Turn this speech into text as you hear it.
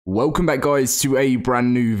Welcome back guys to a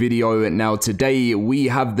brand new video. Now today we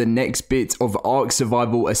have the next bit of ARK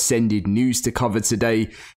Survival Ascended news to cover today.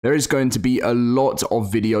 There is going to be a lot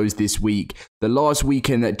of videos this week. The last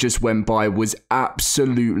weekend that just went by was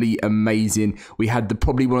absolutely amazing. We had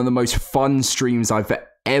probably one of the most fun streams I've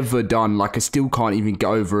ever done. Like, I still can't even get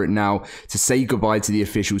over it now to say goodbye to the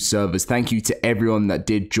official servers. Thank you to everyone that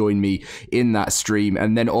did join me in that stream.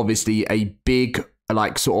 And then obviously a big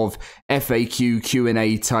like sort of FAQ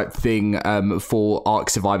Q&A type thing for ARK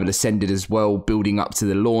Survival Ascended as well, building up to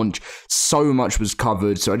the launch. So much was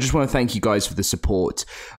covered, so I just want to thank you guys for the support.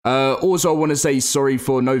 Also, I want to say sorry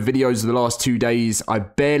for no videos the last 2 days. I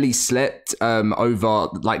barely slept over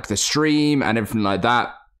like the stream and everything like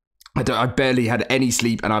that. I barely had any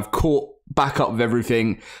sleep, and I've caught back up with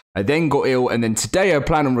everything. I then got ill, and then today I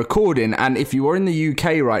plan on recording. And if you are in the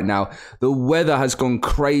UK right now, the weather has gone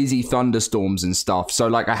crazy, thunderstorms and stuff. So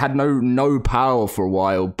like, I had no power for a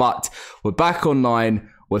while, but we're back online.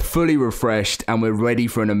 We're fully refreshed and we're ready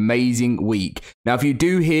for an amazing week. Now, if you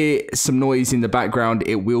do hear some noise in the background,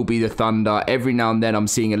 it will be the thunder. Every now and then I'm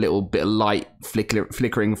seeing a little bit of light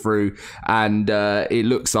flickering through, and it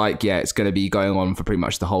looks like, yeah, it's going to be going on for pretty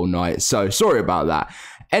much the whole night. So sorry about that.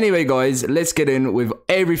 Anyway, guys, let's get in with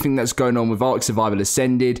everything that's going on with ARK Survival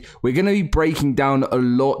Ascended. We're going to be breaking down a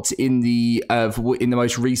lot in the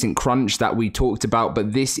most recent crunch that we talked about,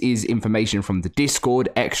 but this is information from the Discord,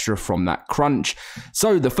 extra from that crunch.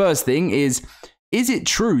 So the first thing is it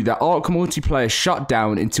true that ARK multiplayer shut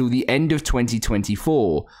down until the end of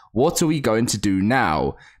 2024? What are we going to do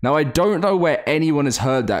now? Now, I don't know where anyone has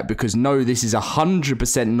heard that, because no, this is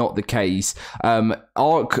 100% not the case.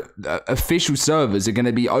 ARK official servers are going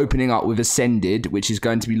to be opening up with Ascended, which is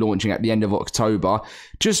going to be launching at the end of October,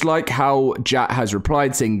 just like how Jat has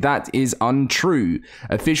replied saying that is untrue.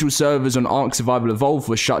 Official servers on ARK Survival Evolved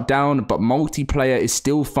were shut down, but multiplayer is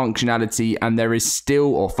still functionality, and there is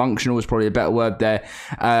still, or functional is probably a better word there,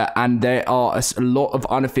 and there are a lot of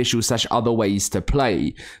unofficial / other ways to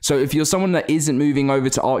play. So if you're someone that isn't moving over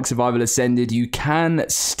to ARK Survival Ascended, you can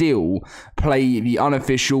still play the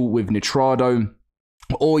unofficial with Nitrado,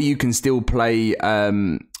 or you can still play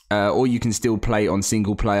on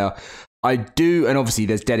single player. I do, and obviously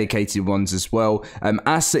there's dedicated ones as well.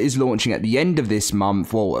 ASA is launching at the end of this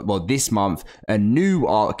month, well, this month, a new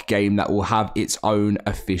ARK game that will have its own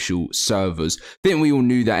official servers. I think we all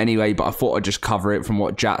knew that anyway, but I thought I'd just cover it from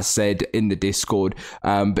what Jat said in the Discord.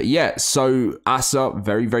 But yeah, so ASA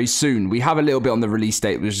very, very soon. We have a little bit on the release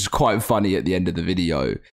date, which is quite funny at the end of the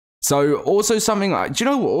video. So also something, do you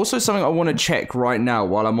know what? Also something I want to check right now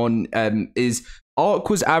while I'm on is ARK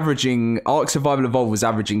Survival Evolved was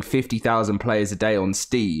averaging 50,000 players a day on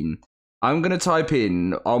Steam. I'm going to type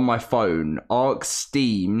in on my phone ARK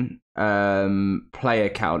Steam player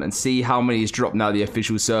count and see how many has dropped now the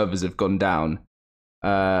official servers have gone down.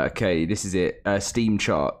 Okay, this is it. Steam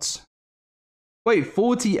charts. Wait,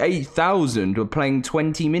 48,000 were playing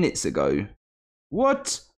 20 minutes ago.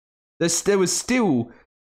 What?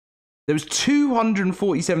 There was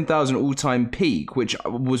 247,000 all-time peak, which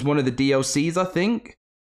was one of the DLCs, I think.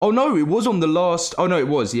 Oh no, it was on the last. Oh no, it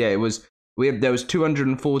was. Yeah, it was. There was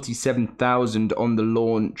 247,000 on the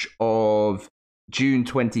launch of June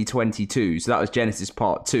 2022. So that was Genesis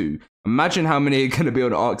Part 2. Imagine how many are going to be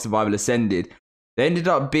on ARK Survival Ascended. They ended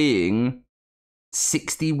up being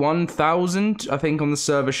 61,000, I think, on the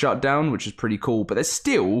server shutdown, which is pretty cool. But there's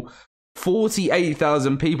still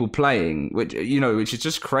 48,000 people playing, which is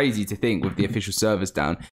just crazy to think with the official servers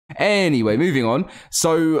down. Anyway, moving on.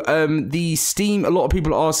 So the Steam, a lot of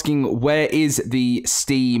people are asking, where is the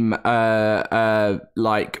Steam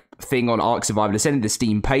like thing on ARK Survival Ascended, the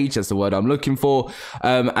Steam page, that's the word I'm looking for.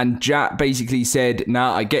 And Jat basically said,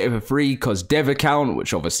 nah, I get it for free because dev account,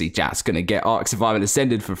 which obviously Jat's gonna get ARK Survival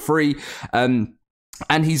Ascended for free.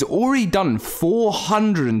 And he's already done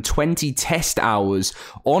 420 test hours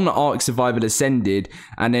on ARK Survival Ascended.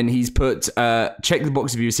 And then he's put, check the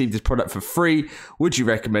box if you received this product for free. Would you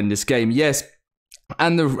recommend this game? Yes.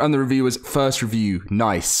 And the review was first review,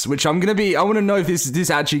 nice. Which I want to know if this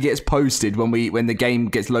actually gets posted when the game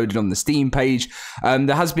gets loaded on the Steam page.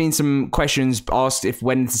 There has been some questions asked if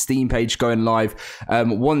when's the Steam page going live.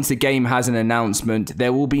 Once the game has an announcement,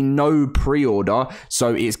 there will be no pre-order,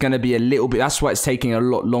 so it's going to be a little bit. That's why it's taking a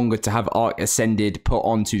lot longer to have ARK Ascended put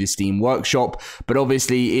onto the Steam Workshop. But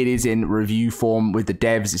obviously, it is in review form with the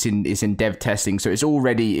devs. It's in dev testing, so it's all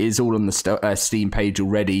on the Steam page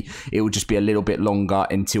already. It will just be a little bit longer longer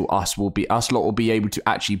until us lot will be able to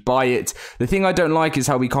actually buy it. The thing I don't like is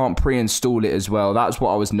how we can't pre-install it as well. That's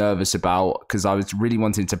what I was nervous about, because I was really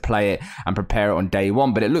wanting to play it and prepare it on day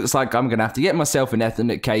one. But it looks like I'm gonna have to get myself an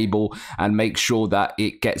Ethernet cable and make sure that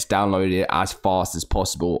it gets downloaded as fast as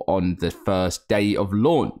possible on the first day of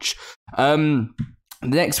launch.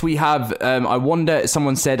 Next we have,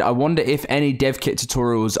 someone said, I wonder if any dev kit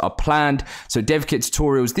tutorials are planned. So dev kit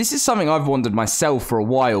tutorials, this is something I've wondered myself for a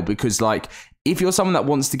while, because like, if you're someone that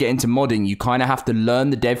wants to get into modding, you kind of have to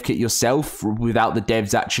learn the dev kit yourself without the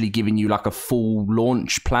devs actually giving you like a full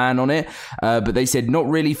launch plan on it. But they said not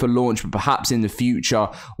really for launch, but perhaps in the future.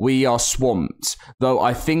 We are swamped. Though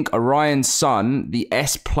I think Orion's son, the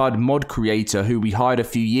S-Plud mod creator who we hired a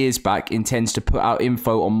few years back, intends to put out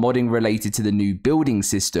info on modding related to the new building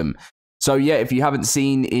system. So yeah, if you haven't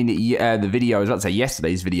seen in the video, I was about to say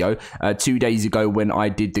yesterday's video, 2 days ago when I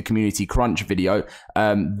did the community crunch video,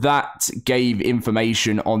 that gave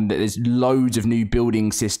information on that there's loads of new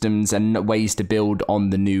building systems and ways to build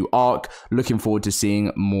on the new ARK. Looking forward to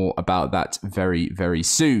seeing more about that very, very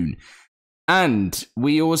soon. And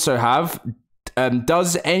we also have,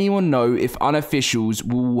 does anyone know if unofficials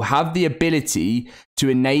will have the ability to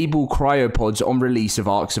enable cryopods on release of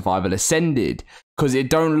ARK Survival Ascended? Because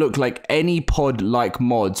it don't look like any pod-like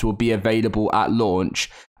mods will be available at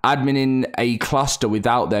launch. Admining a cluster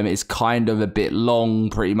without them is kind of a bit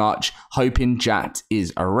long, pretty much. Hoping Jack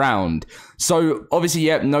is around. So, obviously,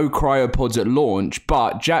 yeah, no cryopods at launch,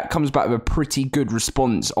 but Jack comes back with a pretty good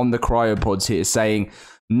response on the cryopods here, saying,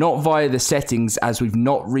 not via the settings, as we've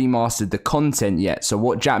not remastered the content yet. So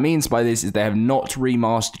what Jack means by this is they have not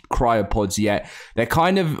remastered cryopods yet. They're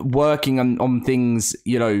kind of working on things,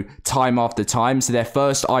 you know, time after time. So their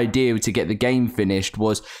first idea to get the game finished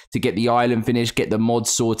was to get the island finished, get the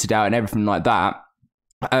mods sorted out and everything like that.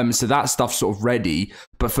 So that stuff's sort of ready,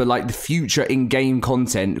 but for like the future in-game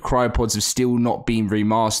content, cryopods have still not been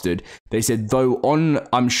remastered. They said, though,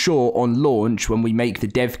 I'm sure on launch, when we make the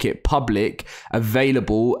dev kit publicly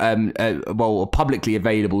available,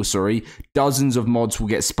 sorry, dozens of mods will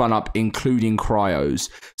get spun up, including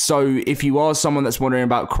cryos. So if you are someone that's wondering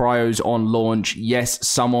about cryos on launch, yes,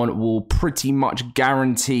 someone will pretty much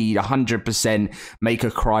guaranteed 100% make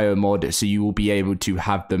a cryo mod, so you will be able to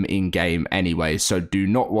have them in-game anyway. So do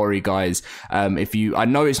not worry, guys. I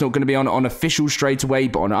know it's not going to be on official straight away,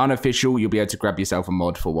 but on unofficial, you'll be able to grab yourself a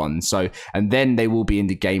mod for one. So, and then they will be in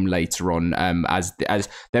the game later on, as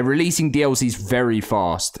they're releasing DLCs very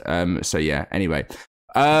fast. So yeah, anyway.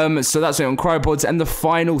 So that's it on cryopods. And the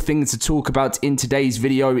final thing to talk about in today's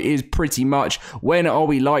video is pretty much when are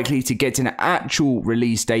we likely to get an actual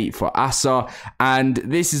release date for ASA. And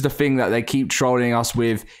this is the thing that they keep trolling us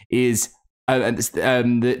with is,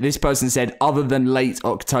 this person said other than late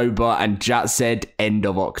October, and Jat said end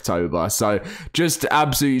of October. So just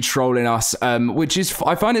absolutely trolling us, which is,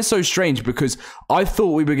 I find it so strange, because I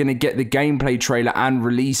thought we were going to get the gameplay trailer and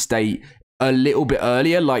release date a little bit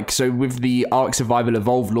earlier. Like, so with the ARK Survival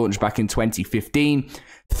Evolved launch back in 2015,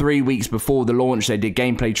 3 weeks before the launch, they did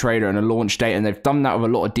gameplay trailer and a launch date, and they've done that with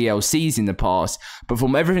a lot of DLCs in the past. But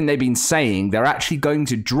from everything they've been saying, they're actually going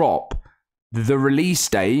to drop the release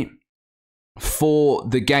date for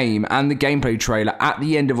the game and the gameplay trailer at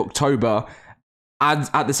the end of October,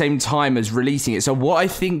 at the same time as releasing it. So what I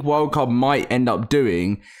think Wildcard might end up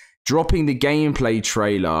doing, dropping the gameplay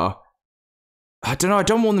trailer, I don't know, I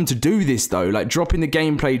don't want them to do this though, like dropping the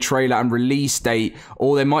gameplay trailer and release date,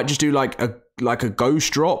 or they might just do like a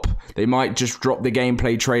ghost drop. They might just drop the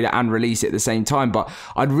gameplay trailer and release it at the same time, but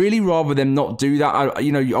I'd really rather them not do that.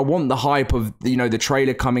 I want the hype of, the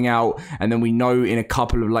trailer coming out, and then we know in a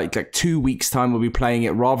couple of like 2 weeks time we'll be playing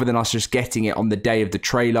it, rather than us just getting it on the day of the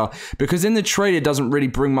trailer, because then the trailer doesn't really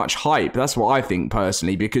bring much hype. That's what I think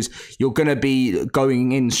personally, because you're going to be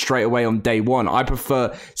going in straight away on day one. I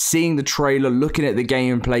prefer seeing the trailer, looking at the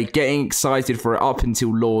gameplay, getting excited for it up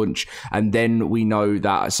until launch, and then we know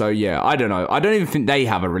that. So yeah, I don't know. I don't even think they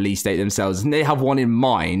have a release date themselves. And they have one in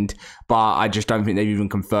mind, but I just don't think they've even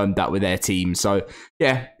confirmed that with their team. So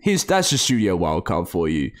yeah, that's just Studio Wildcard for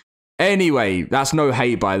you. Anyway, that's no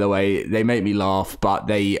hate, by the way. They make me laugh, but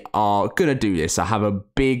they are going to do this. I have a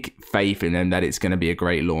big faith in them that it's going to be a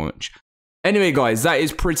great launch. Anyway, guys, that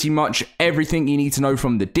is pretty much everything you need to know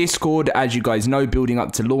from the Discord. As you guys know, building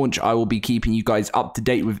up to launch, I will be keeping you guys up to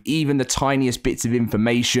date with even the tiniest bits of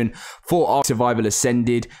information for ARK Survival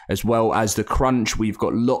Ascended, as well as the crunch. We've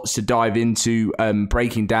got lots to dive into,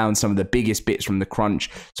 breaking down some of the biggest bits from the crunch.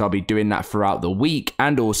 So I'll be doing that throughout the week,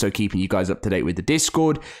 and also keeping you guys up to date with the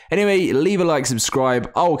Discord. Anyway, leave a like,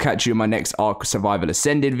 subscribe. I'll catch you in my next ARK Survival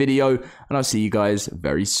Ascended video, and I'll see you guys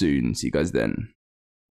very soon. See you guys then.